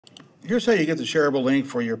Here's how you get the shareable link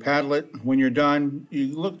for your Padlet. When you're done,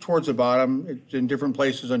 you look towards the bottom. It's in different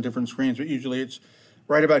places on different screens, but usually it's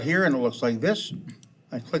right about here, and it looks like this.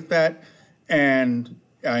 I click that, and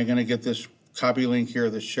I'm going to get this copy link here,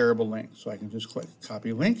 this shareable link. So I can just click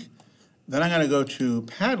copy link. Then I'm going to go to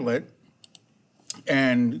Padlet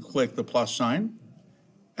and click the plus sign.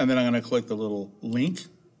 And then I'm going to click the little link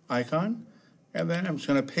icon. And then I'm just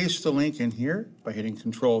going to paste the link in here by hitting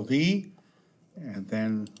Control V, and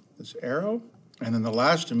then this arrow. And then the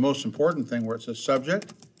last and most important thing where it says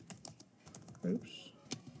subject. Oops.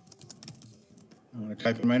 I'm going to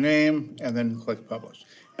type in my name and then click publish.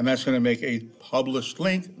 And that's going to make a published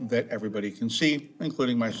link that everybody can see,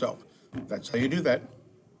 including myself. That's how you do that.